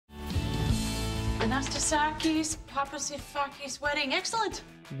Anastasaki's Papasifaki's wedding. Excellent.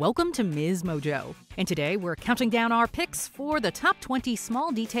 Welcome to MsMojo, and today we're counting down our picks for the top 20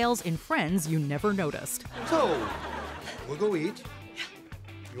 small details in Friends you never noticed. So, we'll go eat.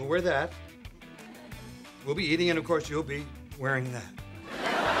 You'll wear that. We'll be eating, and of course, you'll be wearing that.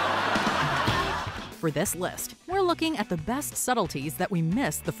 For this list, we're looking at the best subtleties that we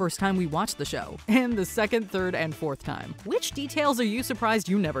missed the first time we watched the show, and the second, third, and fourth time. Which details are you surprised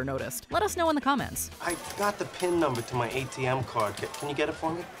you never noticed? Let us know in the comments. I got the PIN number to my ATM card. Can you get it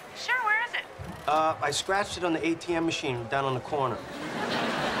for me? Sure, where is it? I scratched it on the ATM machine down on the corner.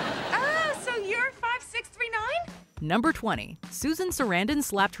 So you're 5639? Number 20. Susan Sarandon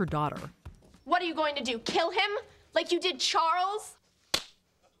slapped her daughter. What are you going to do, kill him? Like you did Charles?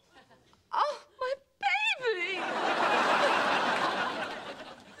 Oh, my baby!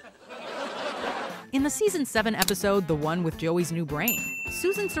 In the season 7 episode, the one with Joey's new brain,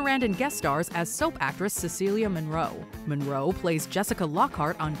 Susan Sarandon guest stars as soap actress Cecilia Monroe. Monroe plays Jessica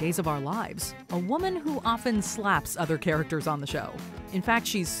Lockhart on Days of Our Lives, a woman who often slaps other characters on the show. In fact,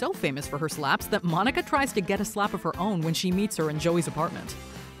 she's so famous for her slaps that Monica tries to get a slap of her own when she meets her in Joey's apartment.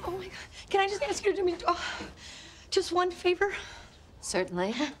 Oh my God. Can I just ask you to do me just one favor?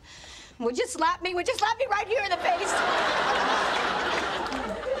 Certainly. Would you slap me? Would you slap me right here in the face?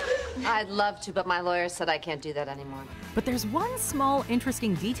 I'd love to, but my lawyer said I can't do that anymore. But there's one small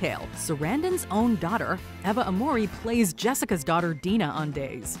interesting detail. Sarandon's own daughter, Eva Amori, plays Jessica's daughter Dina on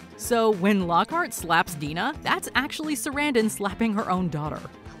Days. So when Lockhart slaps Dina, that's actually Sarandon slapping her own daughter.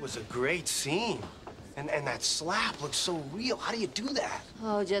 That was a great scene. And that slap looks so real. How do you do that?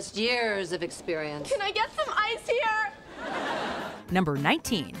 Oh, just years of experience. Can I get some ice here? Number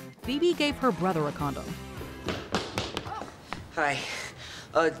 19. Phoebe gave her brother a condom. Hi.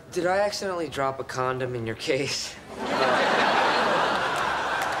 Did I accidentally drop a condom in your case?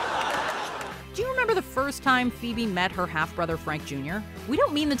 Do you remember the first time Phoebe met her half-brother Frank Jr.? We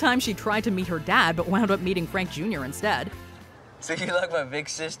don't mean the time she tried to meet her dad but wound up meeting Frank Jr. instead. So you like my big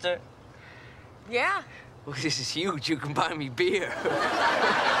sister? Yeah. Well, this is huge. You can buy me beer.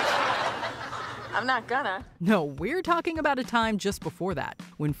 I'm not gonna. No, we're talking about a time just before that,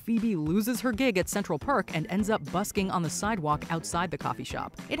 when Phoebe loses her gig at Central Perk and ends up busking on the sidewalk outside the coffee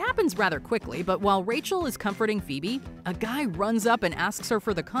shop. It happens rather quickly, but while Rachel is comforting Phoebe, a guy runs up and asks her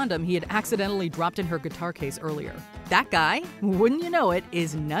for the condom he had accidentally dropped in her guitar case earlier. That guy, wouldn't you know it,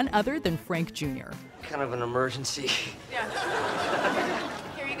 is none other than Frank Jr. Kind of an emergency. Yeah.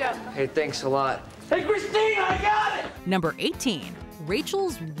 Here you go. Hey, thanks a lot. Hey, Christine, I got it! Number 18.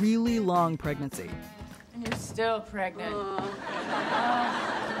 Rachel's really long pregnancy. And you're still pregnant.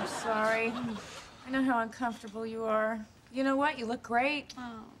 I'm sorry. I know how uncomfortable you are. You know what? You look great.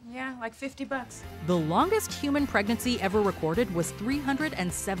 Yeah, like $50. The longest human pregnancy ever recorded was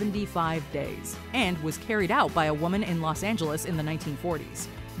 375 days and was carried out by a woman in Los Angeles in the 1940s.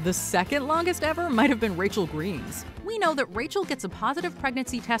 The second longest ever might have been Rachel Green's. We know that Rachel gets a positive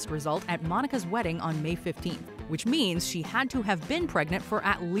pregnancy test result at Monica's wedding on May 15th, which means she had to have been pregnant for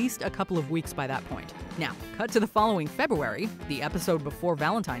at least a couple of weeks by that point. Now, cut to the following February, the episode before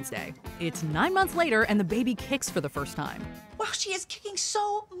Valentine's Day. It's 9 months later and the baby kicks for the first time. Wow, she is kicking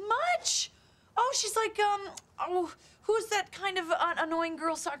so much. Oh, she's like, who's that kind of annoying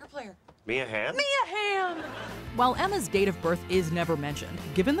girl soccer player? Mia Hamm? Mia Hamm! While Emma's date of birth is never mentioned,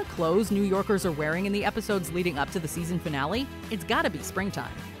 given the clothes New Yorkers are wearing in the episodes leading up to the season finale, it's gotta be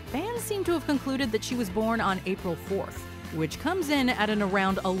springtime. Fans seem to have concluded that she was born on April 4th, which comes in at an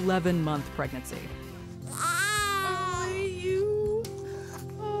around 11-month pregnancy.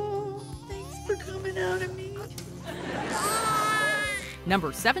 Thanks for coming out of me.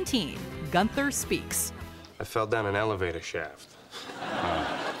 Number 17. Gunther speaks. I fell down an elevator shaft.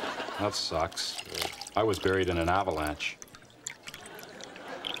 That sucks. I was buried in an avalanche.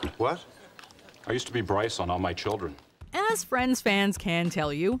 What? I used to be Bryce on All My Children. As Friends fans can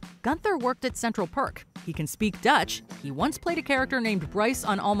tell you, Gunther worked at Central Perk. He can speak Dutch, he once played a character named Bryce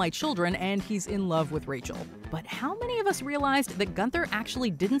on All My Children, and he's in love with Rachel. But how many of us realized that Gunther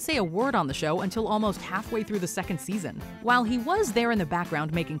actually didn't say a word on the show until almost halfway through the second season? While he was there in the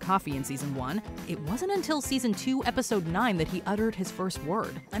background making coffee in season 1, it wasn't until season 2, episode 9 that he uttered his first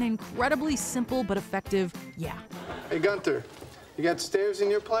word. An incredibly simple but effective yeah. Hey, Gunther, you got stairs in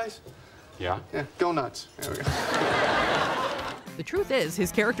your place? Yeah? Yeah, go nuts. There we go. The truth is,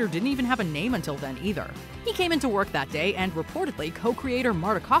 his character didn't even have a name until then either. He came into work that day and reportedly co-creator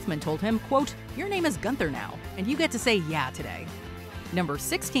Marta Kaufman told him, quote, "Your name is Gunther now, and you get to say yeah today." Number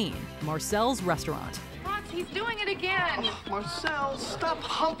 16, Marcel's Restaurant. He's doing it again. Marcel, stop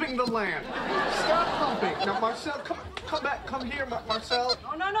humping the lamp. Stop humping. Now, Marcel, come on. come back. Come here, Marcel.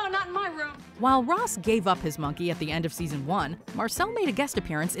 Oh, no, not in my room. While Ross gave up his monkey at the end of season 1, Marcel made a guest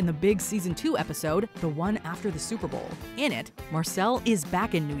appearance in the big season 2 episode, the one after the Super Bowl. In it, Marcel is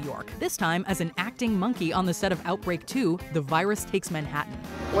back in New York, this time as an acting monkey on the set of Outbreak 2, The Virus Takes Manhattan.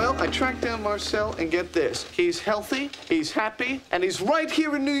 Well, I tracked down Marcel, and get this. He's healthy, he's happy, and he's right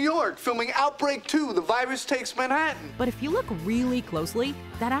here in New York filming Outbreak 2, The Virus Takes Manhattan. But if you look really closely,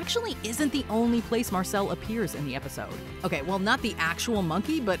 that actually isn't the only place Marcel appears in the episode. Okay, well, not the actual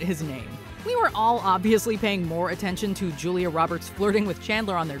monkey, but his name. We were all obviously paying more attention to Julia Roberts flirting with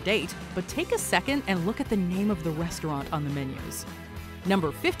Chandler on their date, but take a second and look at the name of the restaurant on the menus.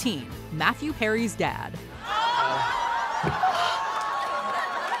 Number 15, Matthew Perry's dad.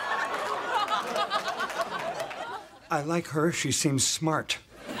 I like her. She seems smart.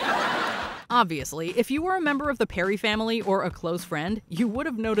 Obviously, if you were a member of the Perry family or a close friend, you would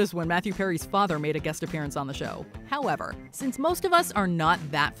have noticed when Matthew Perry's father made a guest appearance on the show. However, since most of us are not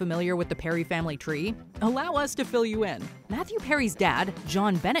that familiar with the Perry family tree, allow us to fill you in. Matthew Perry's dad,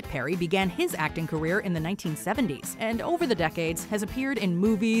 John Bennett Perry, began his acting career in the 1970s, and over the decades has appeared in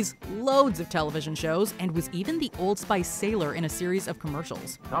movies, loads of television shows, and was even the Old Spice sailor in a series of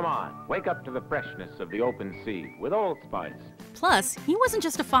commercials. Come on, wake up to the freshness of the open sea with Old Spice. Plus, he wasn't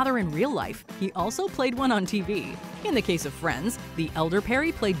just a father in real life, he also played one on TV. In the case of Friends, the elder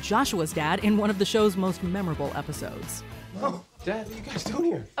Perry played Joshua's dad in one of the show's most memorable episodes. Oh, Dad, what are you guys doing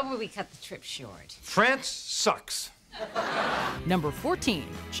here? Oh, well, we cut the trip short. France sucks. Number 14,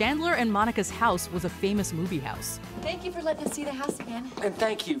 Chandler and Monica's house was a famous movie house. Thank you for letting us see the house again. And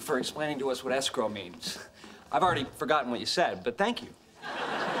thank you for explaining to us what escrow means. I've already forgotten what you said, but thank you.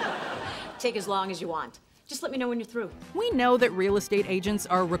 Take as long as you want. Just let me know when you're through. We know that real estate agents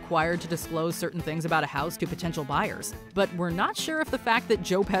are required to disclose certain things about a house to potential buyers, but we're not sure if the fact that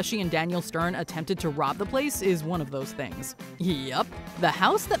Joe Pesci and Daniel Stern attempted to rob the place is one of those things. Yup. The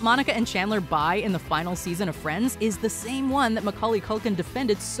house that Monica and Chandler buy in the final season of Friends is the same one that Macaulay Culkin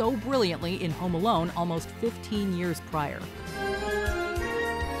defended so brilliantly in Home Alone almost 15 years prior.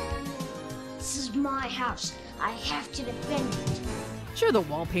 This is my house. I have to defend it. Sure, the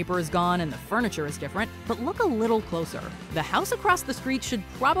wallpaper is gone and the furniture is different, but look a little closer. The house across the street should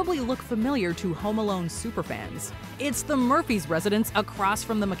probably look familiar to Home Alone superfans. It's the Murphys' residence across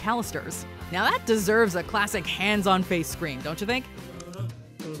from the McAllisters. Now that deserves a classic hands-on-face scream, don't you think?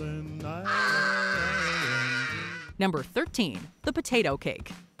 Number 13, the potato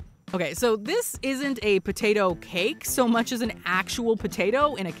cake. Okay, so this isn't a potato cake so much as an actual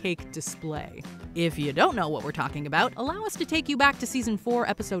potato in a cake display. If you don't know what we're talking about, allow us to take you back to season 4,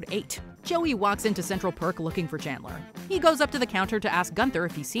 episode 8. Joey walks into Central Perk looking for Chandler. He goes up to the counter to ask Gunther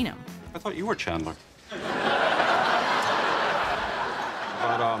if he's seen him. I thought you were Chandler.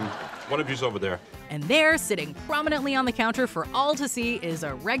 But, what if he's over there? And there, sitting prominently on the counter for all to see, is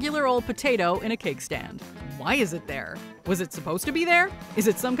a regular old potato in a cake stand. Why is it there? Was it supposed to be there? Is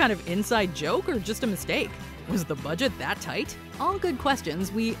it some kind of inside joke or just a mistake? Was the budget that tight? All good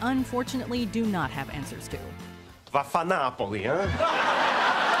questions we unfortunately do not have answers to. Va fa Napoli, huh?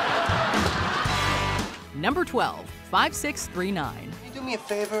 Number 12, 5639. Can you do me a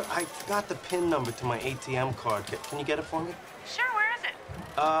favor? I forgot the PIN number to my ATM card. Can you get it for me? Sure, where is it?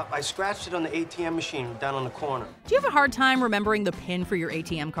 I scratched it on the ATM machine down on the corner. Do you have a hard time remembering the PIN for your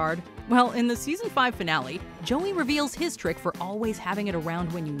ATM card? Well, in the season 5 finale, Joey reveals his trick for always having it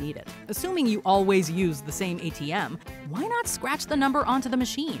around when you need it. Assuming you always use the same ATM, why not scratch the number onto the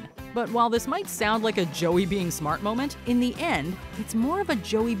machine? But while this might sound like a Joey being smart moment, in the end, it's more of a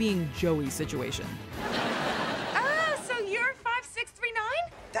Joey being Joey situation. So you're 5639?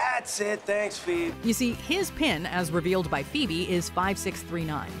 That's it. Thanks, Phoebe. You see, his PIN, as revealed by Phoebe, is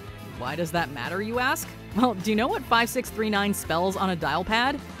 5639. Why does that matter, you ask? Well, do you know what 5639 spells on a dial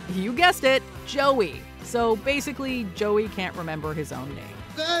pad? You guessed it, Joey. So basically, Joey can't remember his own name.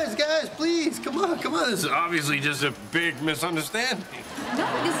 Guys, please, come on. This is obviously just a big misunderstanding. No,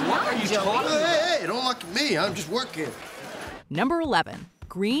 it is not, Joey. Hey, don't look at me. I'm just working. Number 11,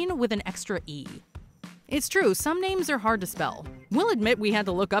 green with an extra E. It's true, some names are hard to spell. We'll admit we had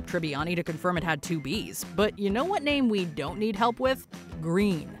to look up Tribbiani to confirm it had 2 B's, but you know what name we don't need help with?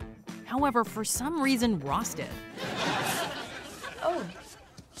 Green. However, for some reason, Ross did. Oh,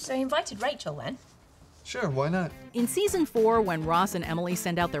 so you invited Rachel then? Sure, why not? In season 4, when Ross and Emily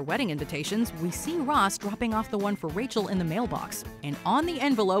send out their wedding invitations, we see Ross dropping off the one for Rachel in the mailbox. And on the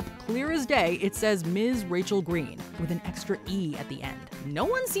envelope, clear as day, it says Ms. Rachel Green, with an extra E at the end. No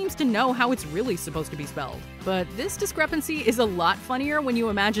one seems to know how it's really supposed to be spelled. But this discrepancy is a lot funnier when you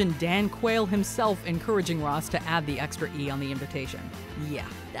imagine Dan Quayle himself encouraging Ross to add the extra E on the invitation. Yeah,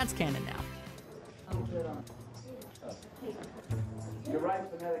 that's canon now. You're right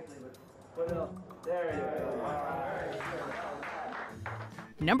phonetically, but put up. There you go. All right.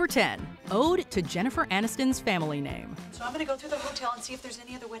 Number 10, Ode to Jennifer Aniston's family name. So I'm gonna go through the hotel and see if there's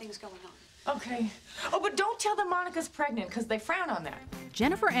any other weddings going on. Okay. Oh, but don't tell them Monica's pregnant, because they frown on that.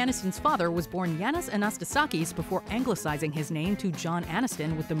 Jennifer Aniston's father was born Yanis Anastasakis before anglicizing his name to John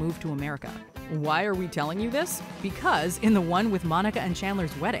Aniston with the move to America. Why are we telling you this? Because in the one with Monica and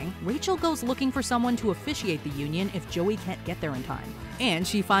Chandler's wedding, Rachel goes looking for someone to officiate the union if Joey can't get there in time. And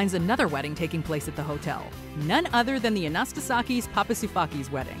she finds another wedding taking place at the hotel. None other than the Anastasakis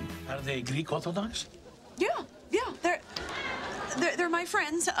Papasifakis wedding. Are they Greek Orthodox? Yeah, they're my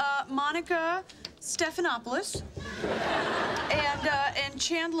friends, Monica Stephanopoulos and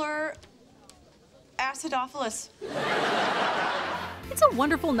Chandler Acidophilus. It's a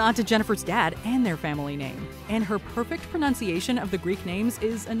wonderful nod to Jennifer's dad and their family name. And her perfect pronunciation of the Greek names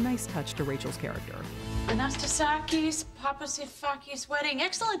is a nice touch to Rachel's character. Anastasakis Papasifakis wedding.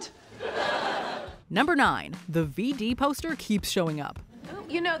 Excellent. Number 9, the VD poster keeps showing up. Oh,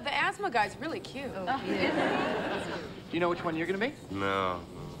 you know, the asthma guy's really cute. Do you know which one you're gonna be? No.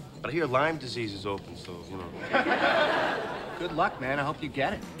 But I hear Lyme disease is open, so, you know. Good luck, man. I hope you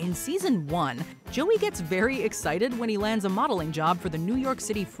get it. In season 1, Joey gets very excited when he lands a modeling job for the New York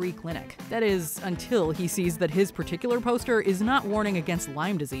City Free Clinic. That is, until he sees that his particular poster is not warning against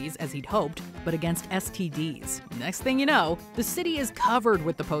Lyme disease, as he'd hoped, but against STDs. Next thing you know, the city is covered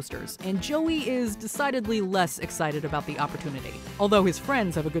with the posters, and Joey is decidedly less excited about the opportunity, although his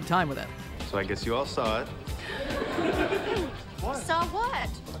friends have a good time with it. So I guess you all saw it. What? Saw what?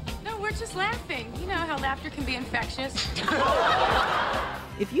 No, we're just laughing. You know how laughter can be infectious.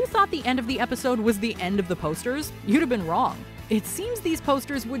 If you thought the end of the episode was the end of the posters, you'd have been wrong. It seems these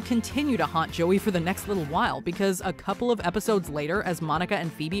posters would continue to haunt Joey for the next little while because a couple of episodes later, as Monica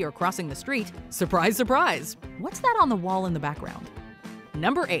and Phoebe are crossing the street, surprise, surprise, what's that on the wall in the background?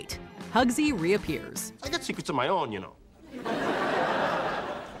 Number 8, Hugsy reappears. I got secrets of my own, you know.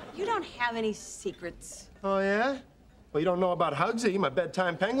 You don't have any secrets. Oh, yeah? Well, you don't know about Hugsy, my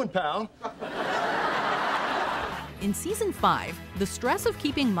bedtime penguin pal. In season 5, the stress of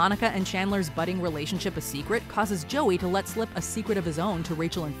keeping Monica and Chandler's budding relationship a secret causes Joey to let slip a secret of his own to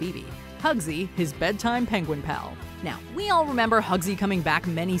Rachel and Phoebe. Hugsy, his bedtime penguin pal. Now, we all remember Hugsy coming back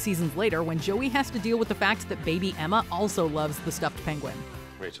many seasons later when Joey has to deal with the fact that baby Emma also loves the stuffed penguin.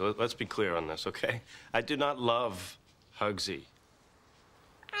 Rachel, let's be clear on this, okay? I do not love Hugsy.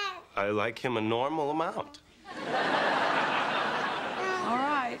 I like him a normal amount. All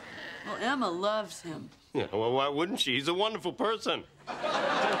right. Well, Emma loves him. Yeah, well, why wouldn't she? He's a wonderful person.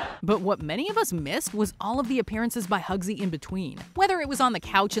 But what many of us missed was all of the appearances by Hugsy in between. Whether it was on the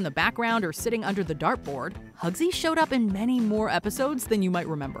couch in the background or sitting under the dartboard, Hugsy showed up in many more episodes than you might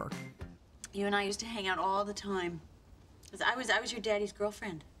remember. You and I used to hang out all the time. 'Cause I was your daddy's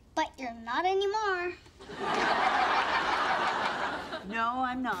girlfriend. But you're not anymore. No,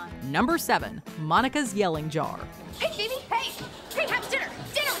 I'm not. Number 7, Monica's yelling jar. Hey, Phoebe, hey! Hey, have dinner!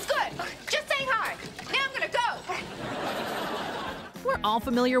 Dinner was good! Just saying hi! Now I'm gonna go! We're all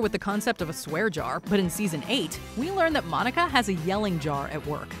familiar with the concept of a swear jar, but in season 8, we learn that Monica has a yelling jar at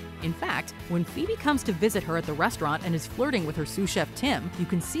work. In fact, when Phoebe comes to visit her at the restaurant and is flirting with her sous chef Tim, you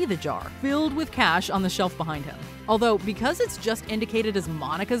can see the jar, filled with cash on the shelf behind him. Although, because it's just indicated as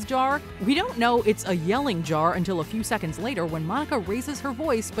Monica's jar, we don't know it's a yelling jar until a few seconds later when Monica raises her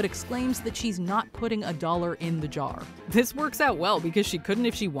voice but exclaims that she's not putting $1 in the jar. This works out well because she couldn't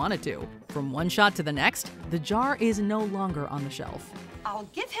if she wanted to. From one shot to the next, the jar is no longer on the shelf. I'll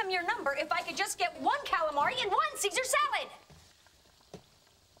give him your number if I could just get 1 calamari and 1 Caesar salad!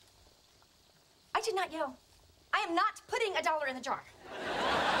 I did not yell. I am not putting $1 in the jar.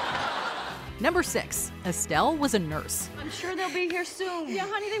 Number 6, Estelle was a nurse. I'm sure they'll be here soon. Yeah,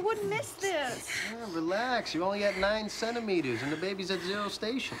 honey, they wouldn't miss this. Yeah, relax. You're only at 9 centimeters, and the baby's at 0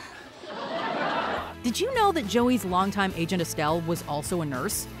 station. Did you know that Joey's longtime agent Estelle was also a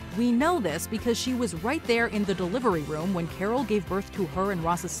nurse? We know this because she was right there in the delivery room when Carol gave birth to her and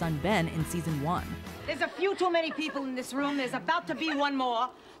Ross's son Ben in season 1. There's a few too many people in this room. There's about to be one more.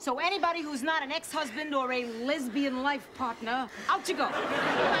 So anybody who's not an ex-husband or a lesbian life partner, out you go.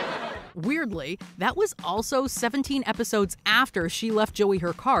 Weirdly, that was also 17 episodes after she left Joey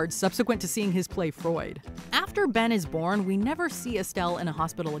her card subsequent to seeing his play Freud. After Ben is born, we never see Estelle in a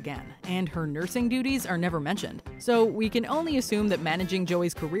hospital again, and her nursing duties are never mentioned. So we can only assume that managing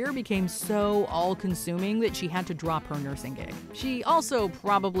Joey's career became so all-consuming that she had to drop her nursing gig. She also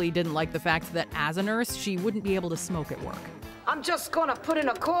probably didn't like the fact that as a nurse, she wouldn't be able to smoke at work. I'm just gonna put in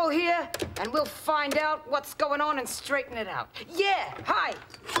a call here, and we'll find out what's going on and straighten it out. Yeah, hi.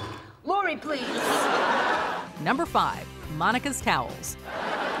 Lori, please. Number 5, Monica's towels.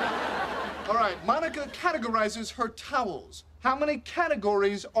 All right, Monica categorizes her towels. How many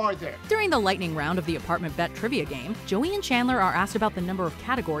categories are there? During the lightning round of the apartment bet trivia game, Joey and Chandler are asked about the number of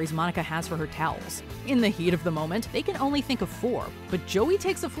categories Monica has for her towels. In the heat of the moment, they can only think of 4, but Joey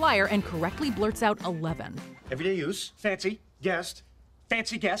takes a flyer and correctly blurts out 11. Everyday use, fancy, guest,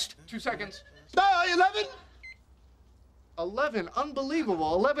 fancy guest. 2 seconds. 11? 11,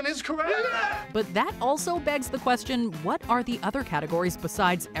 unbelievable. 11 is correct. But that also begs the question, what are the other categories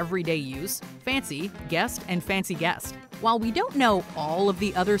besides everyday use, fancy, guest, and fancy guest? While we don't know all of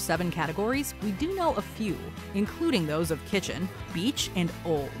the other 7 categories, we do know a few, including those of kitchen, beach, and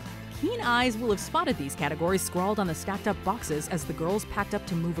old. Keen eyes will have spotted these categories scrawled on the stacked up boxes as the girls packed up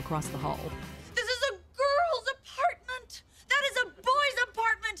to move across the hall. This is a girl's apartment. That is a boy's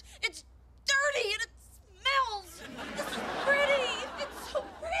apartment. It's dirty and it smells. This is pretty. It's so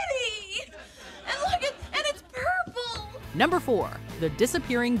pretty. And look at, and it's purple. Number 4, the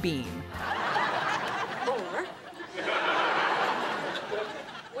disappearing beam. Or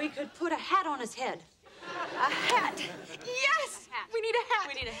we could put a hat on his head. A hat. Yes. We need a hat.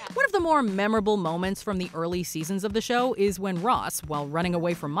 We need a hat. One of the more memorable moments from the early seasons of the show is when Ross, while running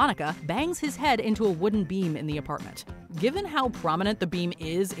away from Monica, bangs his head into a wooden beam in the apartment. Given how prominent the beam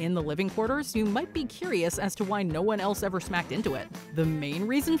is in the living quarters, you might be curious as to why no one else ever smacked into it. The main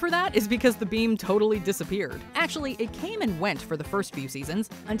reason for that is because the beam totally disappeared. Actually, it came and went for the first few seasons,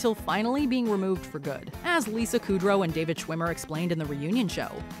 until finally being removed for good. As Lisa Kudrow and David Schwimmer explained in the reunion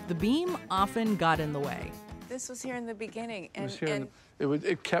show, the beam often got in the way. This was here in the beginning, and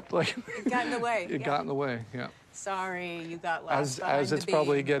It kept like... it got in the way. It got in the way, yeah. Sorry, you got lost behind As it's the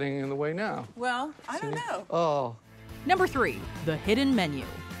probably beam. getting in the way now. Well, I don't know. Oh. Number 3, the hidden menu.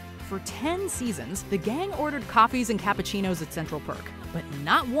 For 10 seasons, the gang ordered coffees and cappuccinos at Central Perk, but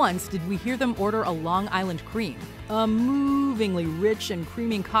not once did we hear them order a Long Island cream, a movingly rich and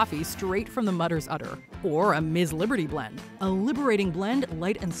creaming coffee straight from the mudder's udder, or a Ms. Liberty blend, a liberating blend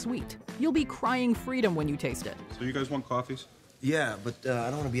light and sweet. You'll be crying freedom when you taste it. So you guys want coffees? Yeah, but I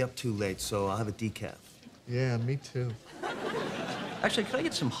don't want to be up too late, so I'll have a decaf. Yeah, me too. Actually, can I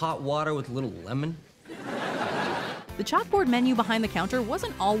get some hot water with a little lemon? The chalkboard menu behind the counter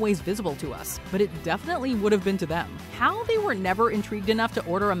wasn't always visible to us, but it definitely would have been to them. How they were never intrigued enough to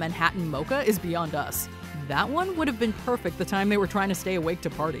order a Manhattan mocha is beyond us. That one would have been perfect the time they were trying to stay awake to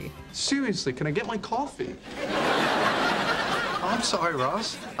party. Seriously, can I get my coffee? Oh, I'm sorry,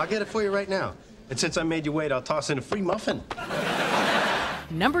 Ross. I'll get it for you right now. And since I made you wait, I'll toss in a free muffin.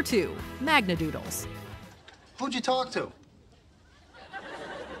 Number 2, Magna Doodles. Who'd you talk to?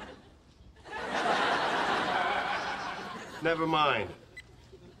 Never mind.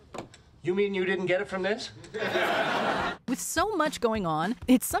 You mean you didn't get it from this? With so much going on,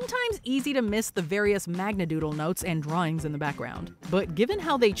 it's sometimes easy to miss the various Magnadoodle notes and drawings in the background. But given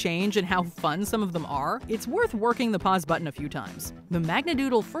how they change and how fun some of them are, it's worth working the pause button a few times. The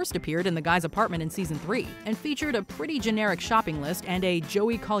Magnadoodle first appeared in the guy's apartment in season 3 and featured a pretty generic shopping list and a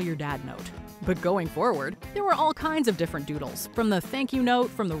Joey call your dad note. But going forward, there were all kinds of different doodles, from the thank you note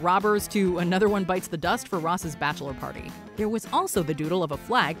from the robbers to another one bites the dust for Ross's bachelor party. There was also the doodle of a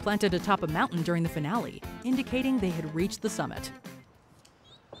flag planted atop a mountain during the finale, indicating they had reached the summit.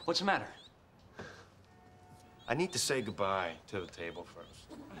 What's the matter? I need to say goodbye to the table first.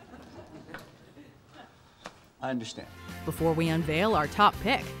 I understand. Before we unveil our top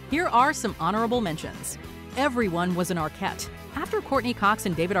pick, here are some honorable mentions. Everyone was an Arquette. After Courtney Cox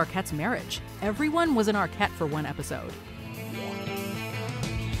and David Arquette's marriage, everyone was an Arquette for one episode.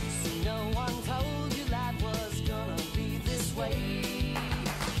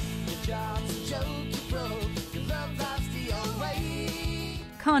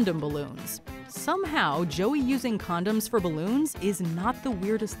 Condom balloons. Somehow, Joey using condoms for balloons is not the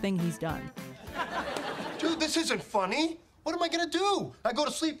weirdest thing he's done. Dude, this isn't funny. What am I gonna do? I go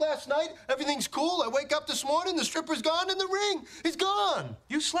to sleep last night, everything's cool. I wake up this morning, the stripper's gone and the ring is gone.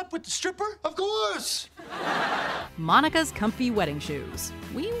 You slept with the stripper? Of course. Monica's comfy wedding shoes.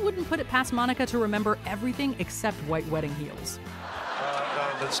 We wouldn't put it past Monica to remember everything except white wedding heels.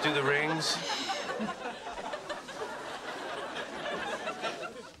 Let's do the rings.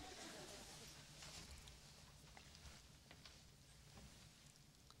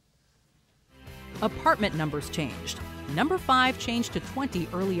 Apartment numbers changed. Number 5 changed to 20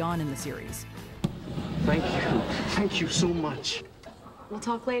 early on in the series. Thank you. Thank you so much. We'll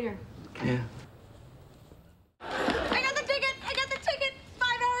talk later. Yeah. I got the ticket. I got the ticket. 5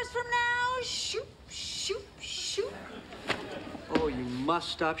 hours from now. Shoot, shoot, shoot. Oh, you must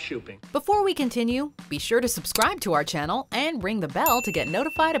stop shooting. Before we continue, be sure to subscribe to our channel and ring the bell to get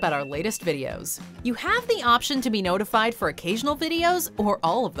notified about our latest videos. You have the option to be notified for occasional videos or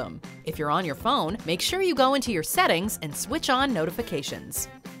all of them. If you're on your phone, make sure you go into your settings and switch on notifications.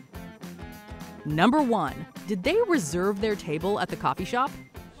 Number 1. Did they reserve their table at the coffee shop?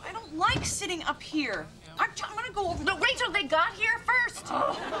 I don't like sitting up here. I'm gonna go over. No, Rachel, they got here first.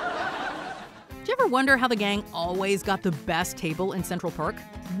 Do you ever wonder how the gang always got the best table in Central Park?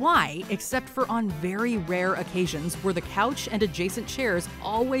 Why, except for on very rare occasions, were the couch and adjacent chairs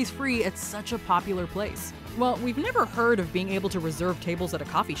always free at such a popular place? Well, we've never heard of being able to reserve tables at a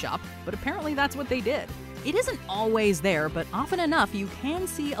coffee shop, but apparently that's what they did. It isn't always there, but often enough you can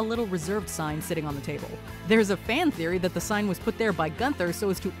see a little reserved sign sitting on the table. There's a fan theory that the sign was put there by Gunther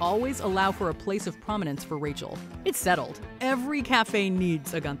so as to always allow for a place of prominence for Rachel. It's settled. Every cafe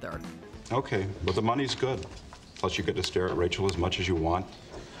needs a Gunther. Okay, but the money's good. Plus you get to stare at Rachel as much as you want.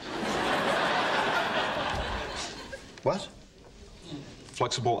 What?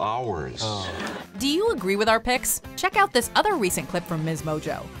 Flexible hours. Do you agree with our picks? Check out this other recent clip from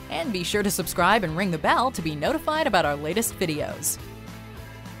MsMojo. And be sure to subscribe and ring the bell to be notified about our latest videos.